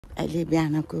अहिले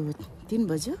बिहानको 3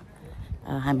 बज्यो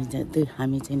हामी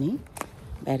चाहिँ नि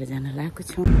बाहिर जान लागेको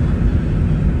छौँ 2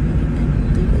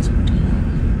 बजी उठेर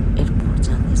एयरपोर्ट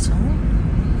जाँदैछौँ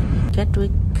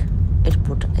क्याटविक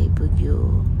एयरपोर्ट आइपुग्यो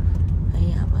है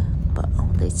अब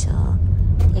आउँदैछ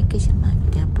एकैछिनमा हामी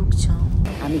त्यहाँ पुग्छौँ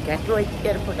हामी क्याटविक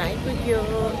एयरपोर्ट आइपुग्यो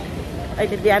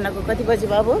अहिले बिहानको कति बजी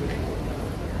बाबु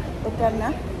उतार्न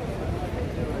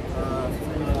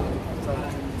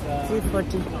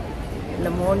 3:40 in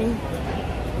the morning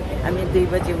हामी 2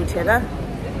 बजे उठेर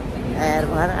एयर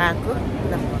भएर आएको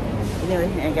ल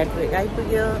किनभने क्याटविक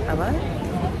आइपुग्यो अब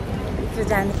भित्र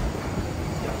जाने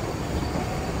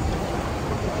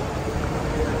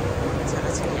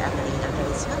छोराछोरी अगाडि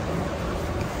रहेछ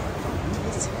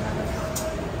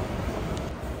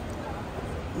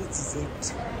इजजेट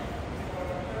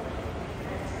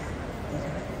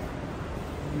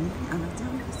आउन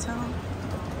जाँदैछौँ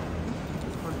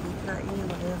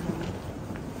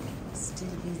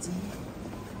Still busy.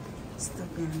 Still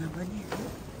biasa पनि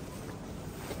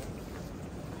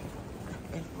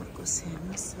एयरपोर्टको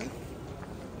सानोस् है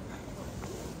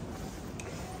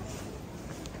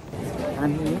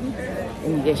हामी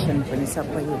इमिग्रेसन पनि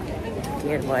सबै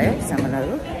क्लियर भयो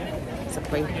सामानहरू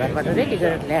सबै घरबाट रेडी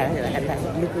गरेर ल्याएर यता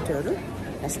लिक्विडहरू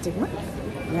प्लास्टिकमा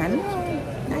यहाँ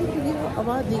आइपुग्यो अब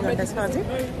 2 घन्टा छ अझै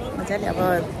मजाले अब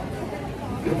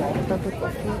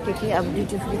कफी के अब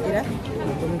ड्युटी फ्रीतिर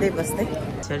घुम्दै बस्दै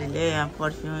छोरीले यहाँ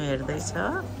पर्फ्युम हेर्दैछ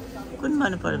कुन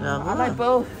मन पर्यो अब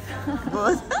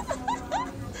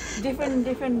different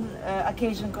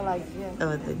occasion को लागि अब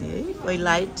त नि है कोही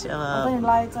लाइट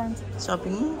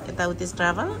शपिङ यताउति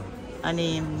ट्राभल अनि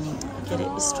के अरे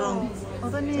strong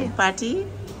party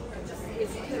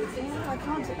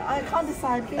I can't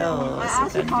decide. I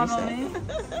actually can't only.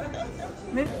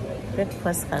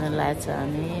 Breakfast खान लागेको छ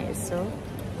हामी यसो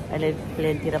अहिले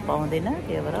प्लेनतिर पाउँदैन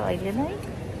त्यही भएर अहिले नै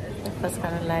ब्रेकफास्ट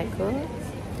खान लागेको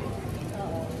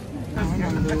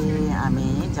हामी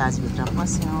जहाजभित्र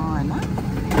पस्यौँ होइन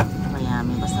अब यहाँ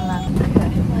हामी बस्न लाग्यो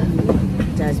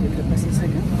जहाजभित्र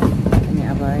पसिसक्यौँ अनि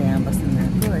अब यहाँ बस्न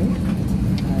लाग्यो है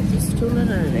ठुलो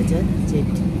रहेछ जेट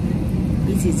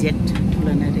इजी जेट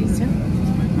ठुलो नै रहेछ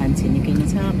मान्छे निकै नै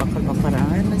छ भर्खर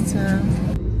आएछ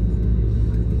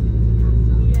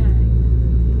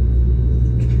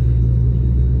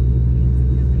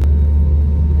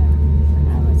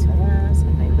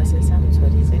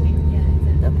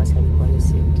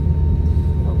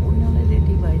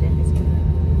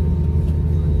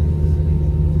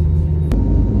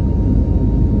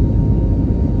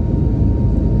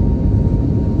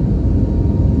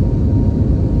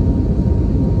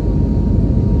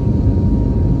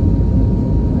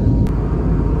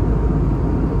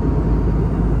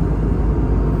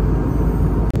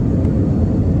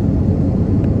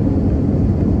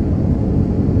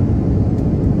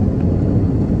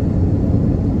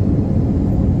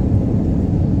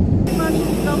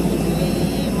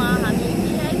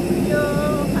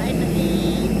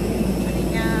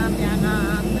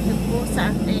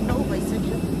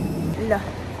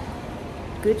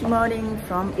Good morning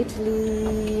from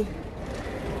Italy.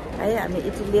 है हामी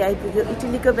इटली आइपुग्यो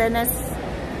इटलीको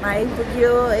भेनिसमा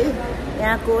आइपुग्यो है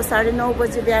यहाँको 9:30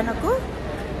 बजे बिहानको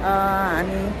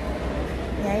हामी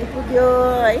यहाँ आइपुग्यो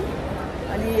है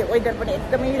अनि वेदर पनि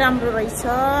एकदमै राम्रो रहेछ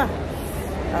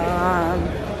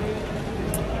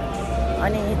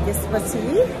अनि त्यसपछि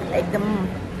एकदम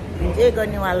इन्जोय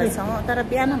गर्नेवाला छौँ तर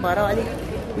बिहान भएर अलिक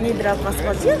निद्रा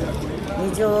पस्यो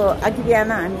हिजो अघि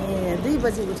बिहान हामी 2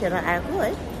 बजे उठेर आएको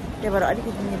है त्यही भएर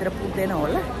अलिकति निद्रा पुग्दैन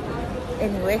होला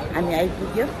एनिवे हामी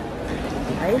आइपुग्यो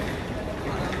है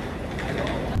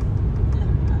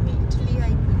हामी इटली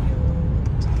आइपुग्यो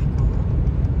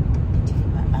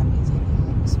इटलीमा हामी चाहिँ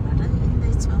उसबाट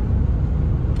हिँड्दैछौँ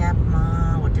क्याबमा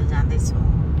होटल जाँदैछौँ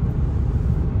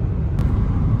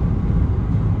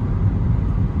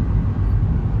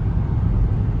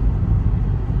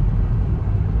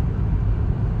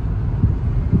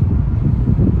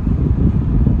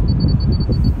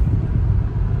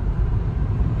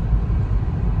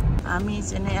हामी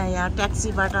चाहिँ यहाँ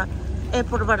ट्याक्सीबाट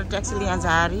एयरपोर्टबाट ट्याक्सीले यहाँ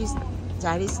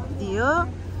झारिस दियो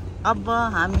अब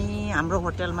हामी हाम्रो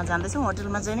होटलमा जाँदैछौँ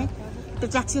होटलमा चाहिँ नि त्यो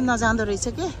ट्याक्सी नजाँदो रहेछ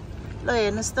के ल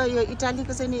हेर्नुहोस् त यो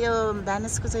इटालीको चाहिँ नि यो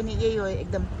भेनिसको चाहिँ नि यही हो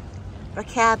एकदम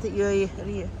प्रख्यात यो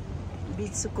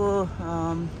बिचको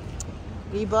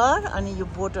रिभर अनि यो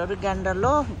बोटहरू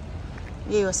ग्यान्डलो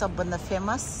यही हो सबभन्दा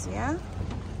फेमस यहाँ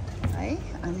है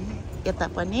अनि यता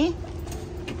पनि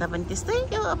त्यस्तै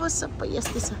हो अब सबै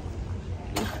यस्तै छ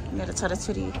मेरो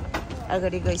छोराछोरी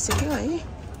अगाडि गइसक्यो है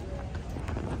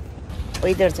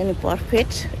वेदर चाहिँ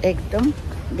पर्फेक्ट एकदम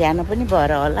बिहान पनि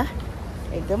भएर होला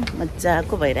एकदम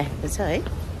मजाको भइरहेको छ है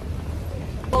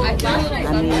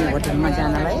हामी होटलमा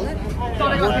जानलाई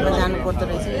बोटमा जानु पर्दो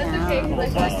रहेछ यहाँ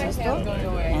बस जस्तो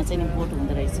यहाँ चाहिँ बोट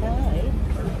हुँदो रहेछ है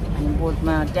अनि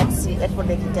बोटमा ट्याक्सी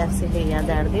एयरपोर्टदेखि ट्याक्सीले यहाँ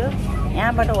झार्दियो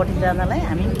यहाँबाट होटल जानलाई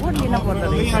हामी बोट लिन पर्दो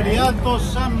रहेछ अनि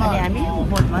हामी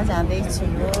बोटमा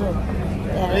जाँदैछौँ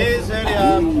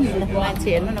मान्छे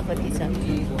हेर्नु न कति छ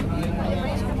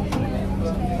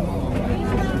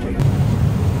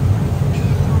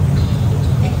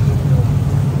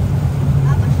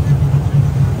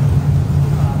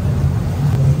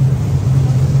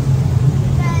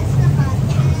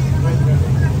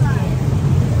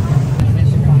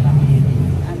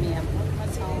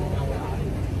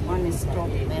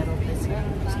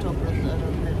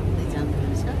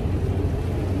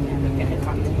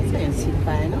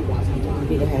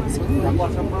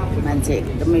मान्छे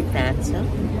एकदमै प्याक छ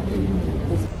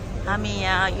हामी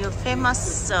यहाँ यो फेमस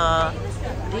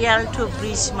रियाल्टो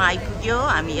ब्रिजमा आइपुग्यो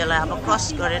हामी यसलाई अब क्रस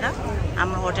गरेर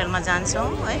हाम्रो होटलमा जान्छौँ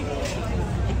है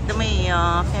एकदमै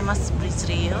फेमस ब्रिज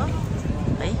रह्यो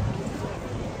है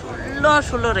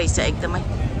ठुलो रहेछ एकदमै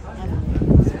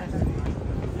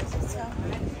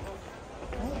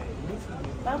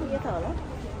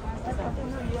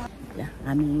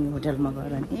हामी होटलमा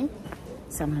गएर नि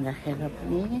सामान राखेर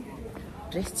पनि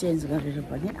ड्रेस चेन्ज गरेर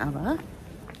पनि अब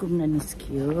घुम्न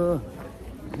निस्कियो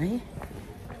है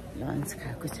लन्च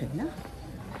खाएको छैन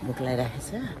भोक लागिरहेको छ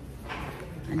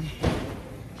अनि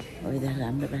वेदर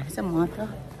राम्रो रहेछ म त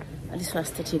अलि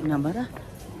स्वास्थ्य ठिक नभएर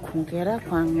खुकेर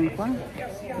क्वाङ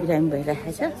बिरामी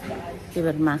भइरहेको छ त्यही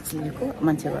भएर मास्क लिएको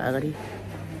मान्छेको अगाडि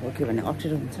हो के भने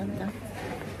अप्ठ्यारो हुन्छ नि त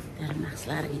त्यहाँ मास्क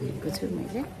लगाएर हिँडेको छु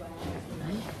मैले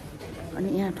है अनि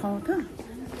यहाँ ठाउँ त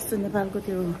यस्तो नेपालको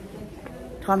त्यो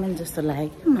ठमेल जस्तो लाग्यो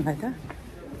क्या मलाई त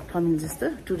ठमेल जस्तो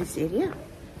टुरिस्ट एरिया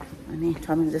अनि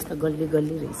ठमेल जस्तो गल्ली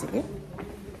रहेछ क्या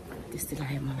त्यस्तै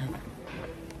लाग्यो मलाई त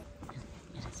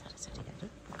मेरो छोराछोरीहरू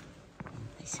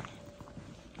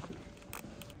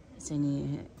चाहिँ नि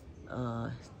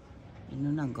हेर्नु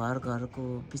न घरको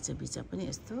बिच पनि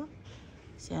यस्तो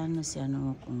सानो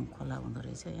खोला हुँदो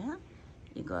रहेछ यहाँ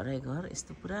यो घर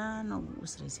यस्तो पुरानो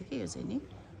उस रहेछ कि यो चाहिँ नि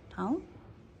ठाउँ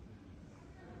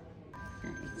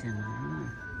एकजना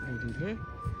लेडीले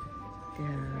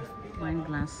त्यहाँ वाइन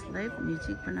ग्लासलाई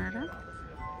म्युजिक बनाएर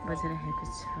बजाइरहेको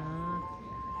छ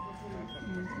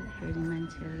फेरि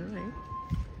मान्छेहरू है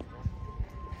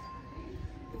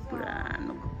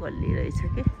पुरानो गल्ली रहेछ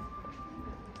कि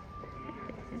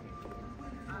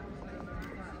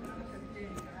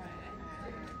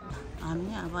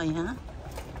हामी अब यहाँ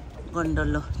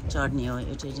गन्डलो चढ्ने हो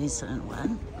यो चाहिँ रिजन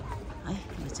 1 है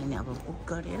यो चाहिँ अब बुक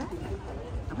गरेर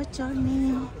अब चढ्ने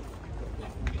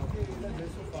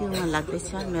त्योमा लाग्दैछ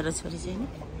मेरो छोरी चाहिँ नि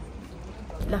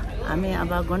ल हामी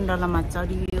अब गन्डलामा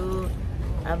चढियो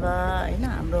अब हैन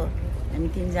हाम्रो हामी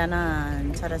 3 जना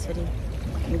छोराछोरी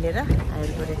मिलेर हायर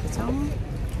गरेको छौँ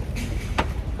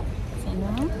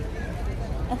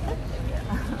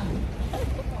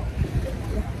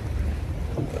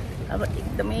अब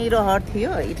एकदमै रहर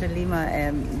थियो इटलीमा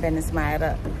भेनिसमा आएर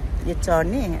यो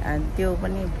चढ्ने त्यो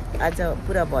पनि आज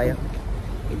पुरा भयो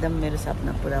एकदम मेरो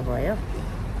सपना पुरा भयो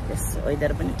त्यस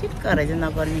वेदर पनि ठिक्क रहेछ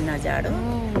नगर्मी नजाडो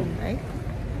है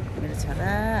मेरो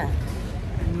छोरा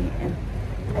अनि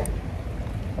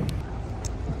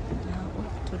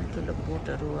ठुलो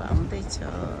बोटहरू आउँदैछ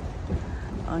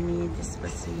अनि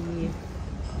त्यसपछि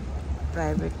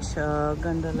प्राइभेट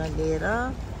गन्डोला लिएर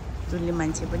दुली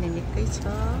मान्छे पनि निकै छ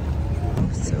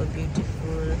सो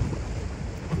ब्युटिफुल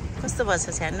कस्तो भन्छ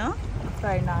सानो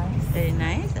very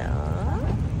nice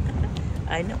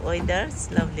I know weather is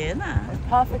lovely हैन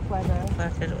Perfect weather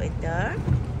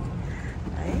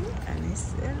है अनि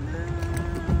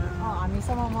हामी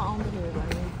समयमा आउँदाखेरि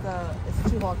भने त it's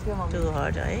too hot के too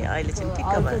hot है अहिले चाहिँ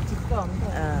ठिक्क भयो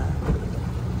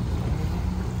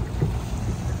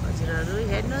हजुरहरू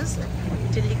हेर्नुहोस्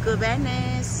इटलीको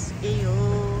भेनिस यही हो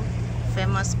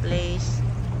फेमस प्लेस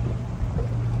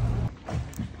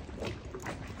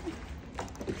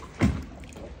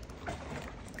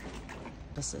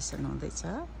सेसन हुँदैछ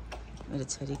मेरो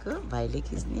छोरीको भाइले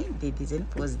खिच्ने दिदी चाहिँ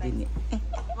पोज दिने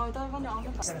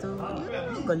यस्तो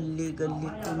गल्ली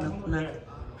कुना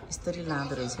यस्तरी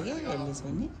लाँदो रहेछ क्या यसले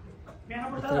चाहिँ नि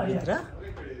भित्र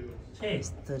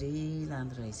यस्तरी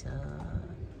लाँदो रहेछ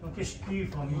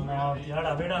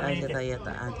अहिले त यहाँ त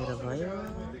आँधेर भयो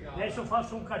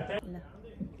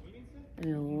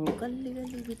यो गल्ली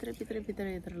भित्र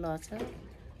लछ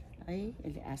है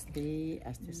यसले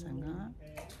आस्तेसँग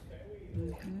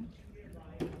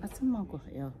अचम्मको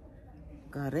यो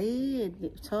घरै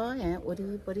छ यहाँ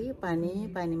वरिपरि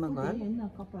पानीमा घर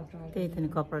त्यही त नि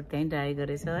कपडा त्यहीँ ड्राई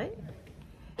गरेछ है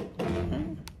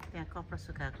त्यहाँ कपडा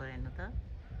सुकाएको हेर्नु त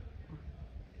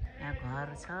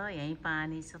घर छ यही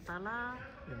पानी छ तल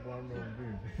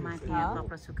माथि यहाँ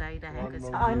कपडा सुकाइराखेको छ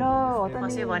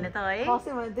खस्यो भने त है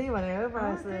खस्यो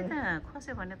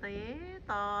भने त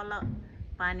तल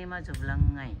पानीमा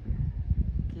झुब्लङ्गै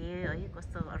के है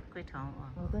कस्तो अर्कै ठाउँ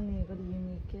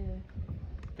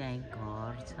त्यहीँ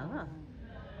घर छ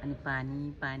अनि पानी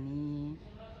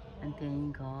अनि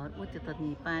त्यहीँ घर ऊ त्यो त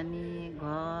नि पानी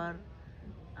घर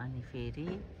अनि फेरि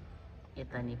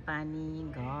यता नि पानी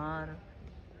घर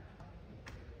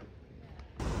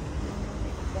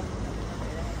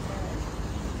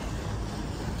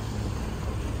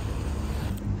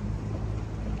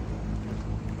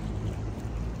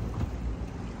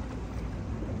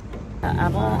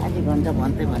अब आधी घन्टा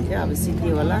भन्थ्यो अब सिद्धि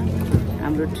होला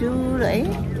हाम्रो टुर है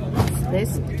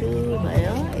स्पेस टुर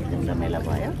भयो एकदम रमाइलो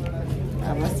भयो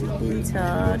अब सिद्धिन्छ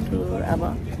टुर अब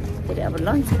फेरि अब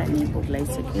लन्च खाने भोक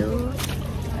लागिसक्यो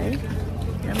है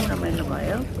एकदम रमाइलो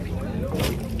भयो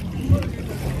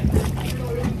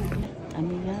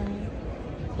हामी यहाँ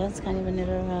लन्च खाने भनेर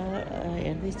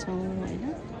हेर्दैछौँ होइन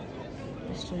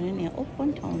रेस्टुरेन्ट यहाँ ओपन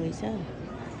ठाउँ रहेछ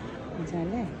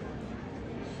मजाले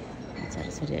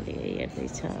छोरीहरूले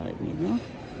हेर्दैछ मेनु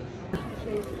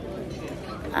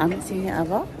हामी चाहिँ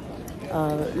अब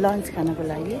लन्च खानको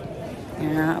लागि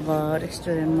यहाँ अब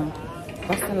रेस्टुरेन्टमा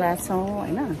बस्न लाग्छौँ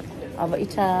होइन अब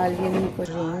इटालियनको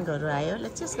ड्रिङ्कहरू आयो ल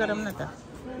चेस गरौँ न त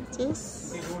चेस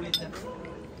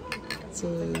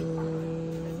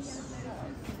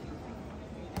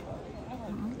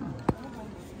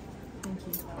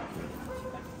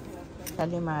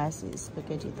इटालीमा आएपछि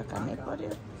स्पेगेटी त खानै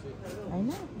पर्यो होइन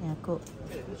यहाँको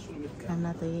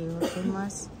खाना त यही हो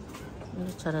फेमस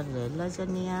मेरो छोराले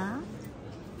लजानिया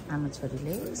आमा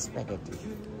छोरीले स्पेगेटी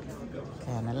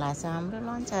खान लाग्छ हाम्रो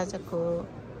लन्च आजको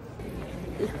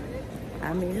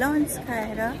हामी लन्च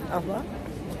खाएर अब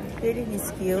फेरि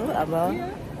निस्कियो अब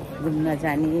घुम्न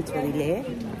जाने छोरीले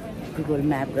गुगल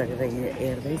म्याप गरेर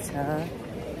हेर्दैछ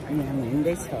अनि हामी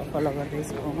हिँड्दैछ फलो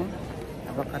गर्दैछौँ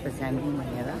अब कता जाने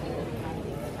भनेर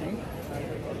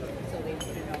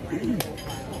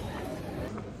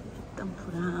एकदम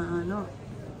पुरानो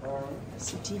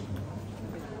सिटी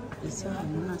रहेछ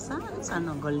हेर्नु न सानो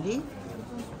सानो गल्ली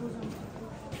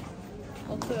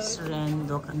रेस्टुरेन्ट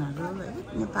दोकानहरू है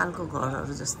नेपालको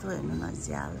घरहरू जस्तो हेर्नु न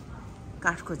झ्याल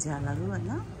काठको झ्यालहरू होइन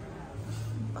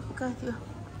पक्का त्यो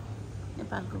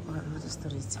नेपालको घरहरू जस्तो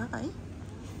रहेछ है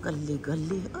गल्ली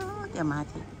गल्ली त्यहाँ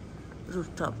माथि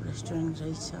रुफटप रेस्टुरेन्ट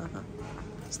रहेछ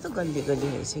यस्तो गल्ली गल्ली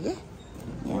रहेछ कि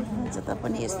यहाँ जता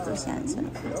पनि यस्तो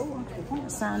सानो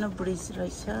सानो ब्रिज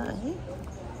रहेछ है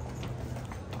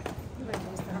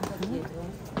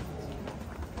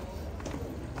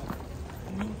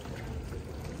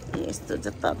यस्तो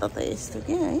जताततै यस्तो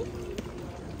के है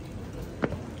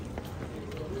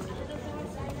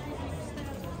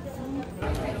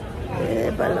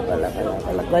बल्ल बल्ल बल्ल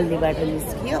बल्ल गल्लीबाट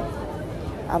निस्कियो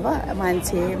अब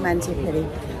मान्छे फेरि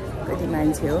कति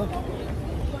मान्छे हो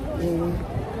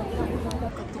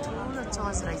कति ठुलो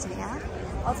चर्च रहेछ यहाँ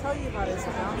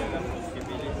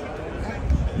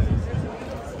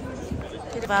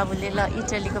फेरि बाबुले ल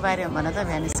इटलीको बारेमा भन त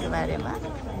भेनिसको बारेमा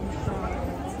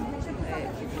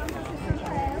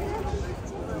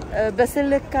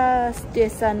Basilica de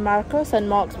San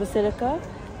Mark's Basilica.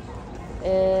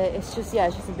 It's just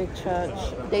it's just a big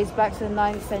church. Dates back to the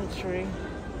 9th century.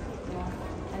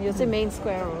 Yeah. And you'll see main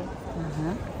square.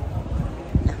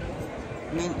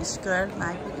 Main square मा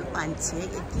आइपुग्यो मान्छे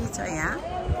यति छ यहाँ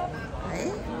है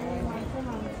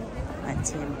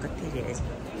मान्छे कति रहेछ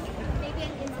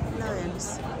ल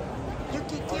हेर्नुहोस् यो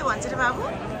के भन्छ रे बाबु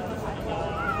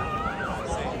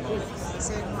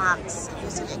सेन्ट मार्क्स यो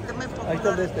चाहिँ एकदमै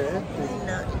पपुलर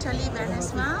इटली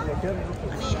भेनिसमा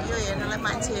अनि यो हेर्नलाई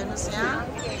मान्छे हेर्नुहोस् यहाँ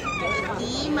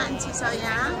यति मान्छे छ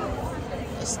यहाँ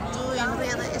यस्तो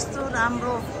हेर्नु यस्तो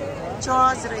राम्रो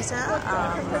चर्च रहेछ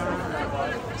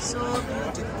सो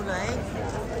ब्युटिफुल है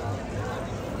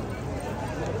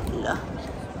ल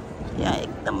यहाँ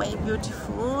एकदमै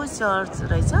ब्युटिफुल चर्च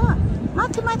रहेछ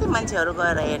माथि मान्छेहरू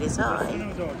गएर हेरेछ है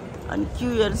अनि क्यु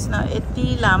हेर्नुहोस् न यति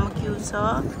लामो क्यु छ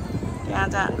त्यहाँ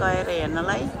गएर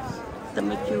हेर्नलाई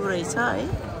एकदमै क्यु रहेछ है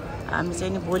हामी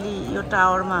चाहिँ नि भोलि यो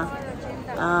टावरमा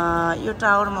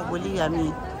भोलि हामी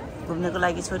घुम्नको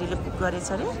लागि छोरीले बुक गरेछ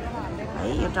अरे है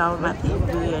यो टावरमाथि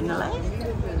भ्यू हेर्नलाई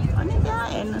अनि त्यहाँ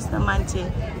हेर्नुहोस् न मान्छे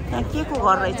त्यहाँ के को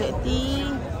घर रहेछ यति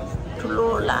ठुलो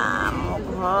लामो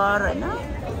घर होइन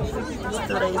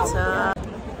यस्तो रहेछ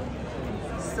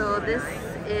So this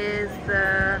is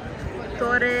the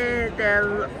Torre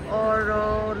del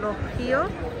Orologio,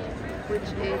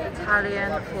 which is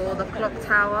Italian for the clock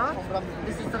tower.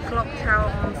 This is the clock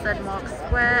tower on St. Mark's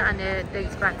Square and it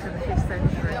dates back to the 5th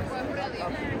century.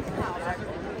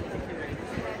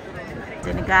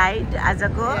 Guide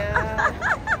आजको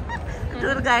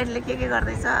tour गाइडले के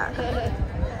गर्दैछ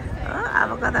अब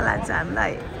कता लान्छ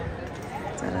हामीलाई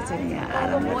चरा चाहिँ यहाँ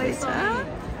आराम गर्दैछ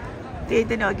त्यही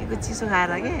त नि अघिको चिसो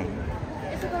खाएर के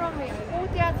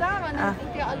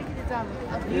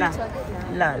ल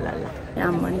ल ल ल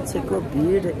यहाँ मान्छेको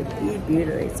भिड यति भिड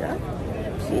रहेछ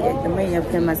एकदमै यहाँ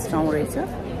फेमस ठाउँ रहेछ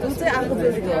So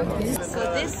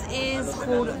this is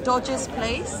called Dodger's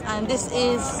Place, and this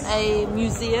is a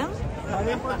museum.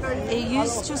 It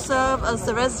used to serve as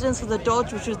the residence of the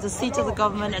Dodge, which was the seat of the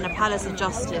government and a palace of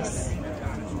justice.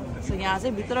 So yeah,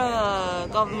 so bitra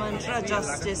government ra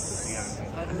justice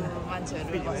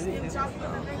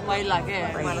why lage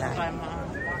time ma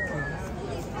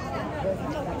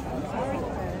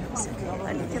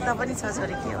अनि त्यता पनि छ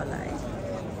छोरी के होला है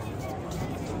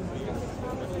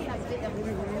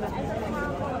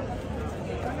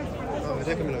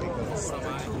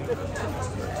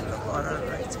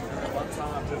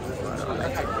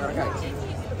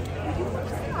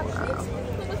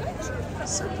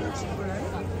So beautiful, right?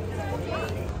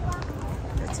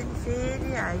 That's in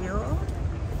फेरि आयो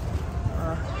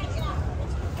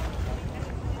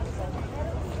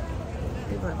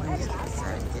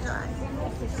साइडतिर आयो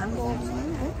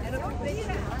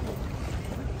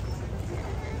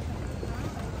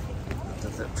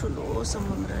ठुलो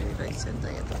समुद्र रहेछ नि त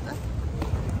यता त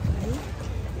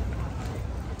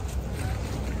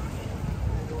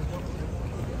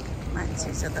मान्छे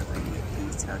जता पनि यति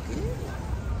छ कि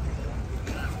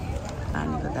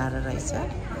पानीको धारा रहेछ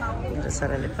मेरो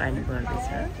छोराले पानी भर्दैछ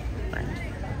पानी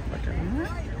बोतलमा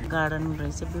गार्डन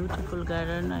रहेछ ब्युटिफुल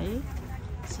गार्डन है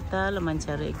शीतल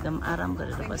मान्छेहरू एकदम आराम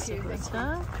गरेर बसेको छ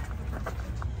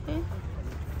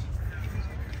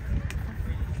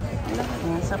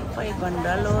यहाँ सबै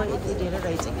गन्डालो यति धेरै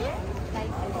रहेछ कि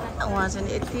उहाँ चाहिँ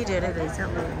यति धेरै रहेछ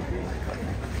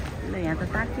ल यहाँ त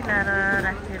ताकी लाएर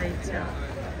राखिरहेछ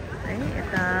है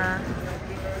यता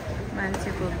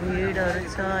मान्छेको भिडहरू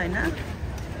छ हैन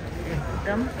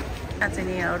एकदम चाहिँ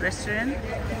नि रेस्टुरेन्ट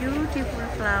ब्युटिफुल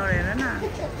फ्लावर हेर न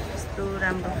यस्तो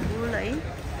राम्रो फुल है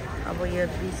अब यो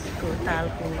बिचको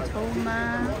तालको छेउमा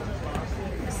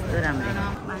यस्तो राम्रो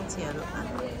मान्छेहरू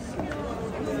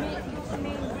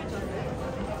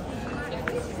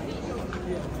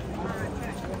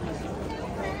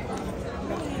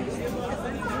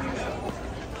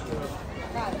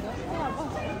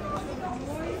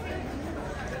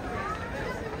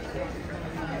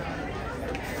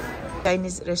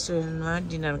चाइनिज रेस्टुरेन्टमा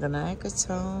डिनर गर्न आएको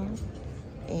छौँ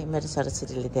मेरो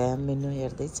छोराछोरीले त्यहाँ मेनु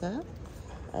हेर्दैछ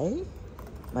है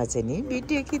म चाहिँ नि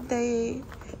भिडियो खिच्दै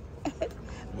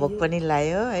भोक पनि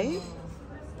लाग्यो है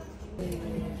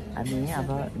हामी अब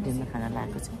डिनर खान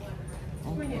लागेको छौँ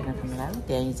डिनर खान लाग्यो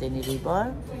त्यहीँ चाहिँ नि रिभर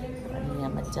अनि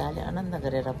यहाँ मजाले आनन्द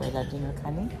गरेर पहिला डिनर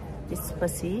खाने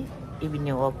त्यसपछि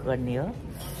इभिनिङ वक गर्ने हो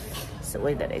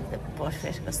वेदर एकदम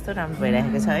पर्फेक्ट कस्तो राम्रो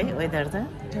भइरहेको छ है वेदर त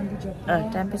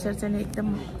टेम्परेचर चाहिँ एकदम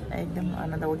एकदम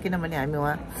आनन्द हो किनभने हामी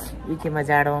वहाँ युकेमा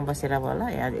जाडोमा बसेर अब होला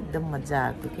यहाँ एकदम मजा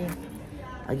आएको कि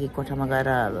अघि कोठामा गएर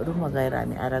रुममा गएर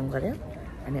हामी आराम गऱ्यौँ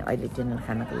अनि अहिले डिनर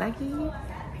खानको लागि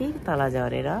फेरि तल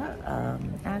झरेर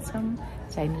आछौँ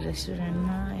चाइनिज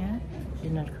रेस्टुरेन्टमा यहाँ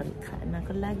डिनर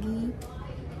खानको लागि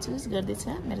चुज गर्दैछ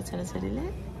मेरो छोराछोरीले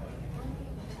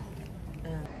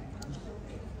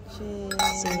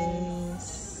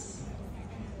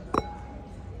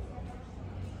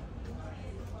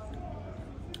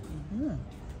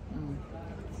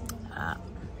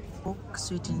Coke,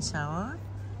 sweet and sour,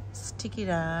 sticky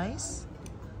rice,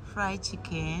 fried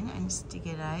chicken and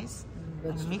sticky rice,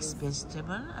 and mixed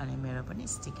vegetable and मेरो पनि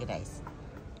sticky rice.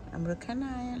 हाम्रो खाना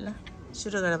आयो ल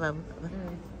सुरु गर बाबु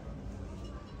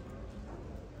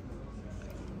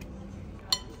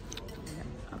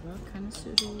अब खाना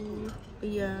सुरु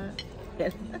या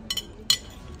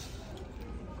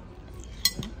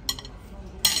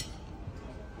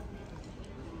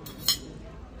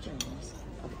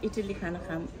इटली खाना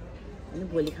खाम अनि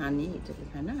भोलि खाने इटली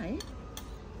खाना है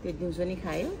त्यो दिउँसो नि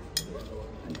खायो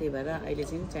अनि त्यही भएर अहिले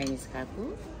चाहिँ चाइनिज खाएको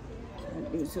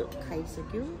दिउँसो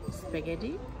खाइसक्यो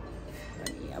स्पेगेटी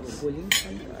अनि अब भोलि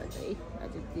पनि अझै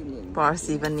 3 दिन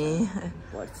पर्सि पनि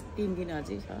 3 दिन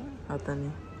अझै छ हो त नि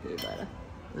त्यही भएर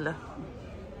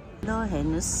ल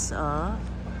हेर्नुहोस्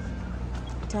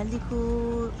इटालीको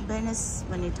भेनिस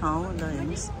भन्ने ठाउँ ल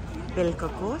हेर्नुहोस्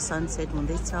बेलुकाको सनसेट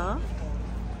हुँदैछ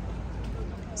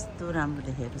यस्तो राम्रो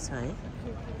देखेको छ है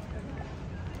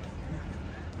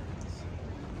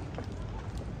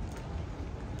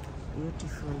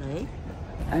ब्युटिफुल है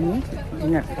अनि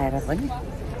डिनर खाएर पनि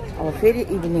अब फेरि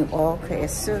इभिनिङ वक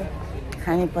यसो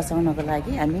खाने पचाउनको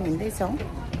लागि हामी हिँड्दैछौँ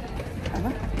अब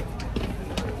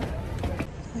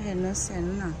हेर्नुहोस्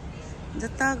हेर्नु न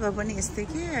जता गए पनि यस्तै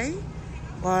के है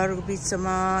घरको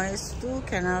बिचमा यस्तो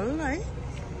क्यानल है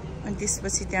अनि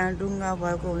त्यसपछि त्यहाँ डुङ्गा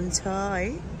भएको हुन्छ है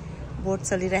बोट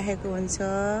चलिरहेको हुन्छ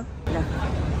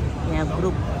यहाँ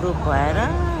ग्रुप भएर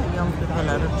यङ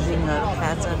पिपलहरु ड्रिङ्कहरु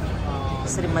खान्छ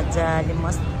यसरी मजाले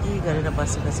मस्ती गरेर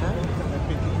बसेको छ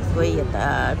कोही यता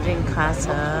ड्रिङ्क खान्छ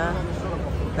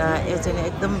त यो चाहिँ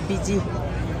एकदम बिजी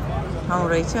ठाउँ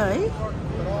रहेछ है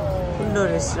ठुलो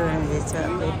रेस्टुरेन्ट रहेछ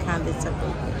कोही खाँदैछ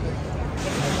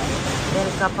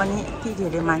बेलुका पनि यति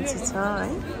धेरै मान्छे छ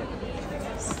है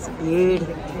भिड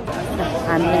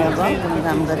हामी अब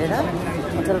काम गरेर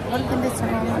मजाले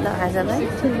फर्किँदैछौँ ल आजलाई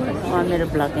म मेरो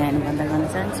ब्लग यहाँ बन्द गर्न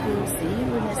चाहन्छु C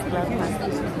you next ब्लगमा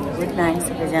good night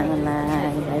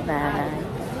सबैजनालाई बाई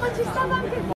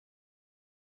बाई